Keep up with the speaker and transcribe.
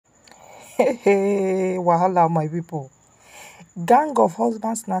Hey, wahala, my people. Gang of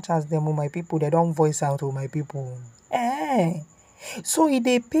husband snatchers, them, my people, they don't voice out, my people. So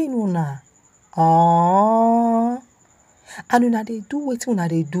they pain una. And una they do what una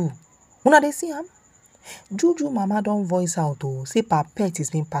they do. Una they see him. Juju mama don't voice out, say per pet is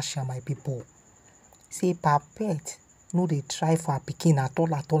being partial, my people. Say per pet, no they try for a pikin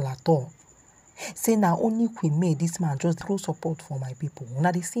at all. Say now only Queen May this man just throw support for my people.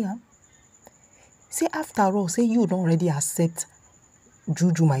 Una they see him. Say after all, say you don't already accept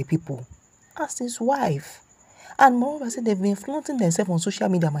Juju, my people, as his wife. And moreover, say they've been flaunting themselves on social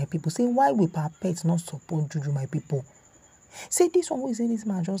media, my people. Say why will our pets not support Juju, my people? Say this one will say this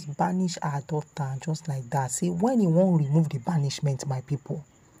man just banish our daughter just like that. Say when he won't remove the banishment, my people.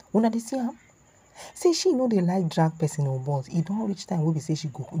 Una dey see am? Say she know they like drag person on board. It don't reach time we be say she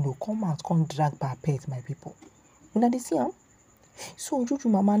go come out, come drag her pet, my people. Una dey see am? So Juju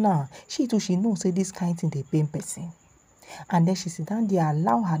mama now, she too she know say this kind thing they pain person. And then she sit down there,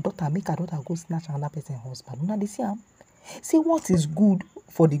 allow her daughter, make her daughter go snatch another person's husband. Una dey see am? Say what is good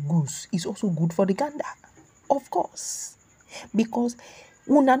for the goose is also good for the gander. Of course. Because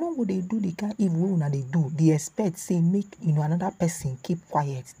una no go dey do the kind evil wey una dey do. They expect say make another person keep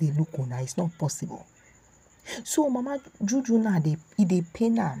quiet. They look una. It's not possible. So Mama Juju now they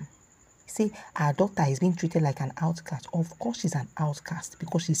pain am. Say her daughter is being treated like an outcast. Of course she's an outcast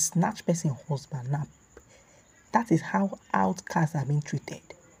because she snatched person's husband. Now that is how outcasts are being treated.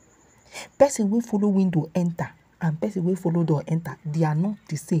 Person wey follow window enter and person wey follow door enter, they are not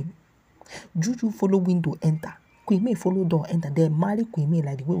the same. Juju follow window enter. Queen May follow door enter. They marry Queen May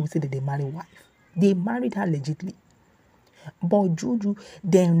like the way we say that they marry wife. They married her legitly. But Juju,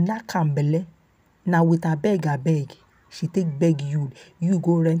 they knack am belle. Now with her beg, she take beg you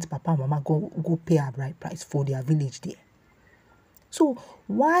go rent papa and mama, go pay her bride price for their village there. So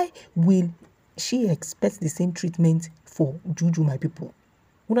why will she expect the same treatment for Juju, my people?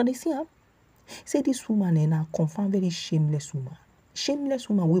 Una dey see am? Say this woman na confirm very shameless woman. Shameless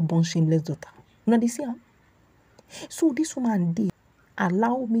woman wey born shameless daughter. Una dey see am? So this woman dey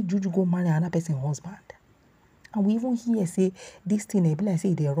allow me Juju go marry another person's husband. And we even hear say this thing be like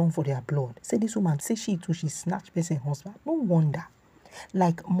say they run for their blood. Say this woman, say she too, she snatched person's husband. No wonder.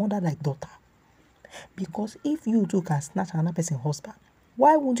 Like mother, like daughter. Because if you too can snatch another person's husband,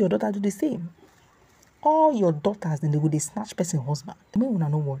 why won't your daughter do the same? All your daughters, then they go snatch person's husband. Make una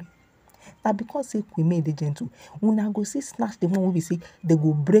no worry. Now because say Queen May dey gentle, una go see snatch the one wey be say they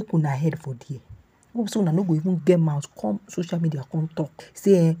go break una head for there. So una no go even get mouth, come social media, come talk.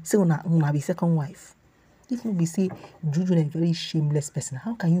 Say una be second wife. If you be say Juju is a very shameless person,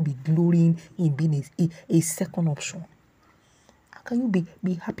 how can you be glorying in being a second option? How can you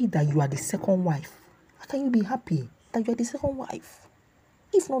be happy that you are the second wife? How can you be happy that you are the second wife?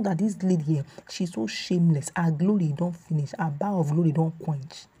 If not that this lady here, she's so shameless, her glory don't finish, her bar of glory don't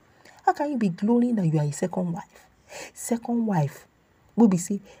quench. How can you be glorying that you are a second wife? Second wife, we be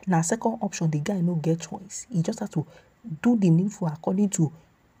say, now second option, the guy no get choice. He just has to do the needful according to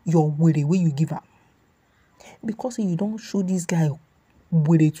your way you give her. Because you don't show this guy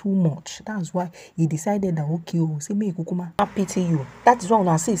way too much. That's why he decided that okay, say me kukuma I pity you. That is why when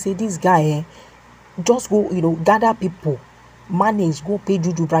I say this guy just go, gather people, manage, go pay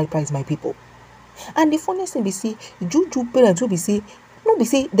Juju bride price, my people. And the funniest thing be say Juju parents will be say, no be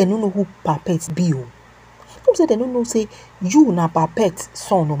say they don't know who Papet be. Don't say they don't know say you na Papet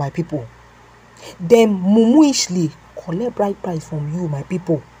son, my people. Them mumuishly collect bride price from you, my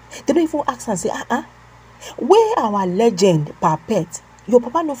people. They don't even ask and say, where our legend Papet? Your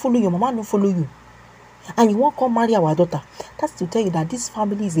papa no follow, your mama no follow you, and you won't come marry our daughter. That's to tell you that this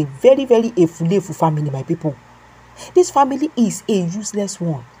family is a very, very efulefu family, my people. This family is a useless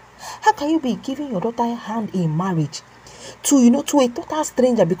one. How can you be giving your daughter a hand in marriage to a total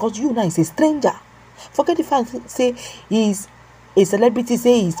stranger because you now is a stranger? Forget the fact say he's a celebrity,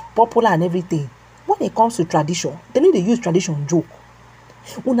 say he's popular and everything. When it comes to tradition, they need to use tradition joke.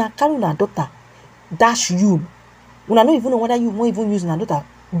 Una carry una daughter dash you. Una no even know whether you won't even use una daughter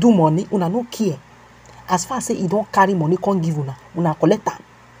do money. Una no care. As far as say you don't carry money, can't give una collect am.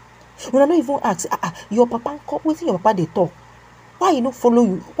 Una no even ask, your papa, wetin your papa they talk? Why you don't follow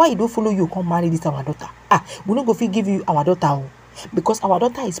you? Why you don't follow you? Come marry this our daughter. We not go fit give you our daughter because our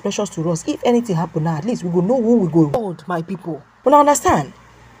daughter is precious to us. If anything happen now, at least we go know who we go hold, my people. Una understand?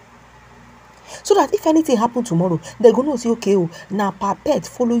 So that if anything happen tomorrow, they gonna say, okay, now Papet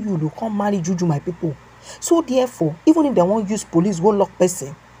follow you, to come marry Juju, my people. So therefore, even if they won't use police, go lock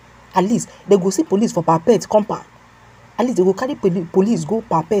person, at least they go see police for Papet compound. At least they go carry police, go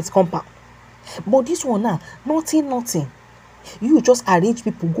Papet compound. But this one now, nothing. You just arrange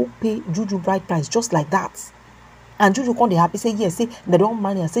people go pay Juju bride price just like that. And Juju come dey happy say yes, say they don't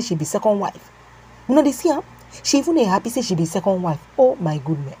marry and say she be second wife. They see her. She even dey happy say she be second wife. Oh my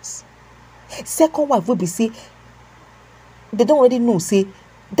goodness. Second wife will be say they don't already know, say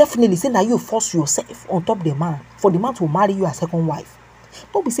definitely say now you force yourself on top the man for the man to marry you as second wife.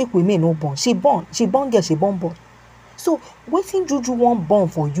 Don't be say women no born. She born girl, she born boy. So wetin Juju won't born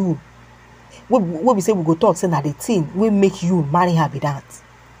for you? We say we go talk say that the thing will make you marry her be that.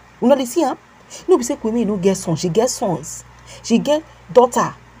 They see her. No be say women no get sons. She get sons. She get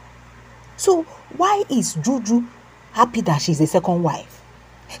daughter. So why is Juju happy that she's a second wife?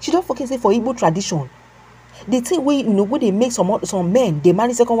 She don't forget say for Igbo tradition, the thing where where they make some men they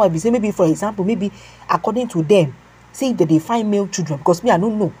marry second wife, say maybe for example, maybe according to them, say that they find male children, because me I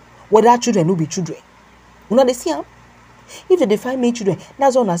don't know whether children will be children. They see her. If they find male children,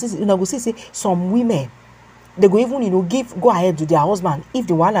 that's all. Go say some women they go even go ahead to their husband if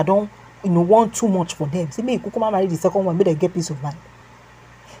the one don't want too much for them. Say, may Kukuma marry the second one, may they get peace of mind.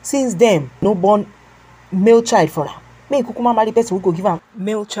 Since then, no born male child for her. May Kukuma marry person who go give her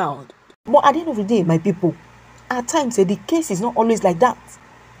male child. But at the end of the day, my people, at times the case is not always like that.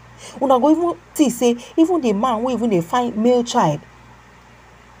 When I go even see, say, even the man who even they find male child,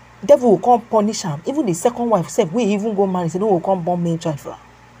 devil will come punish him. Even the second wife said, we even go marry, say, no, will come born male child for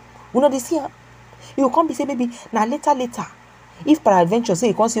her. They see her. You will come be say, maybe, now later, if peradventure say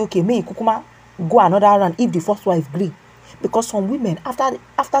you can't say, okay, may Kukuma go another round if the first wife agree. Because some women,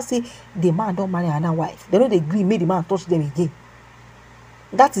 after say the man don't marry another wife, they don't agree, make the man touch them again.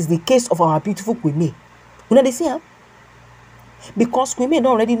 That is the case of our beautiful women. They see her. Because women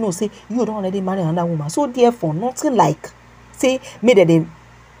don't already know, say, you don't already marry another woman. So therefore, nothing like, say, may they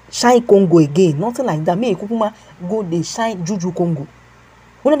shine Congo again. Nothing like that. May Kukuma go, they shine Juju Congo.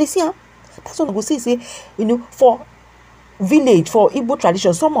 They see her. That's what I go say, for village, for Igbo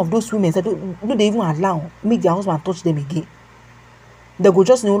tradition, some of those women say don't they even allow make their husband touch them again. They go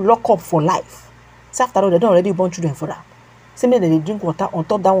just lock up for life. So after all, they don't already born children for that. Same way they drink water on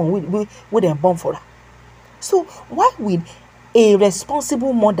top that one with them born for that. So why would a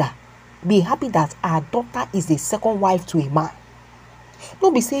responsible mother be happy that her daughter is a second wife to a man?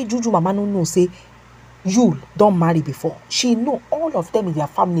 Don't be say Juju mama no know say Yule don't marry before. She know all of them in their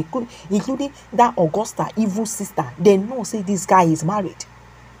family, including that Augusta evil sister. They know say this guy is married.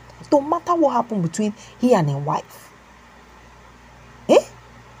 No matter what happened between he and his wife.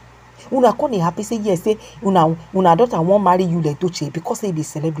 Una come happy say yes, say una daughter won't marry Yule Edochie because they be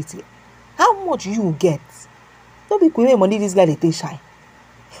celebrity. How much you get? Don't be quick money this guy they take shy.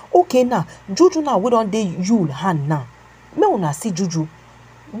 Okay now, Juju now we don't dey Yule hand now. May una see Juju.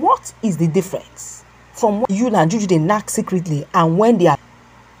 What is the difference from when Yule and Juju they knack secretly and when they are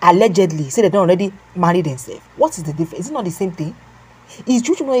allegedly say they don't already marry themselves? What is the difference? Is it not the same thing? Is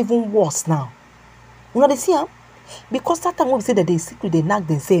Juju not even worse now? They see her? Because that time when we say that they secret they knack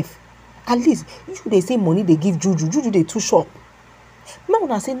themselves, at least you they say money they give Juju. Juju they too short. Now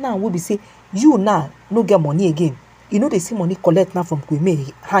when I say now we be say you now no get money again. They see money collect now from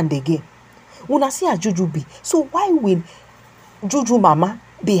Kweme hand again. When I see a Juju be, so why will Juju mama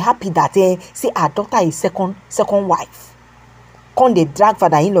be happy that say her daughter is second wife? Come they drag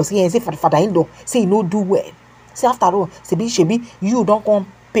father-in-law, say father-in-law say no do well. Say after all, say you don't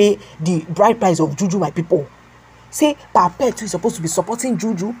come pay the bride price of Juju, my people. Say Papa too is supposed to be supporting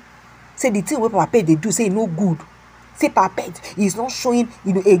Juju. Say the thing where Papa they do say no good. Say Papa is not showing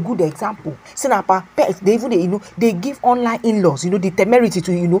a good example. Say na Papa they even they give online in-laws the temerity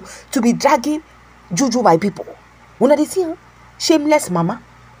to be dragging Juju by people. When they see her, shameless mama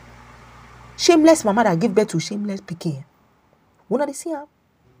that give birth to shameless pikin. When they see her,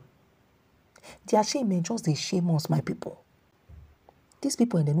 their shame just they shame us, my people. These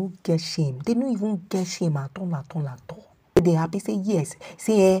people they don't get shame. They don't even get shame at all. They happy say yes.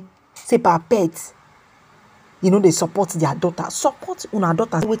 Say Papa they support their daughter. Support una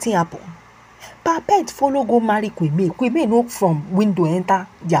daughter. Wetin happen? Papa follow go marry Kweme. Kweme no from window enter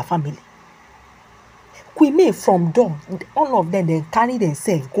their family. Kweme from door. All of them then carry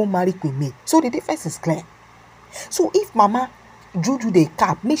themselves go marry Kweme. So the difference is clear. So if Mama Juju dey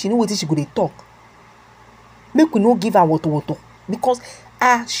cap, make she know wetin she go dey talk. Make we no give her wotowoto. Because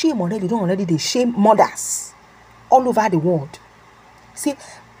her shame already they shame mothers all over the world. See,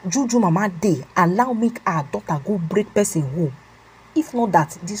 Juju mama dey allow make her daughter go break person home. If not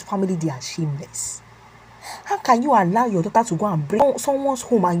that, this family they are shameless. How can you allow your daughter to go and break someone's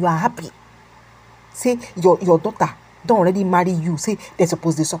home and you are happy? Say your daughter don't already marry you. Say they're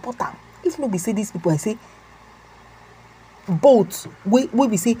supposed to support her. If not be say these people, I say boats we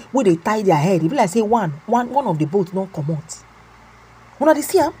be say where they tie their head. If like say one of the boats don't come out. Una dey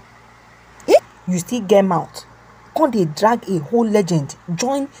see am? You still get mouth come dey drag a whole legend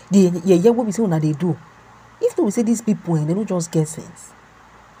join the yeye wey be say una dey do. If no be say these people they no just get sense,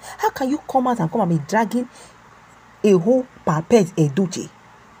 how can you come out and be dragging a whole Papa Edochie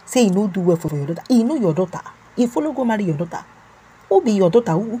say he no do well for your daughter? He know your daughter. He follow go marry your daughter. Who be your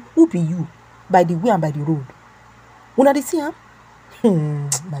daughter? Who be you? By the way and by the road. Una dey see am?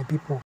 My people.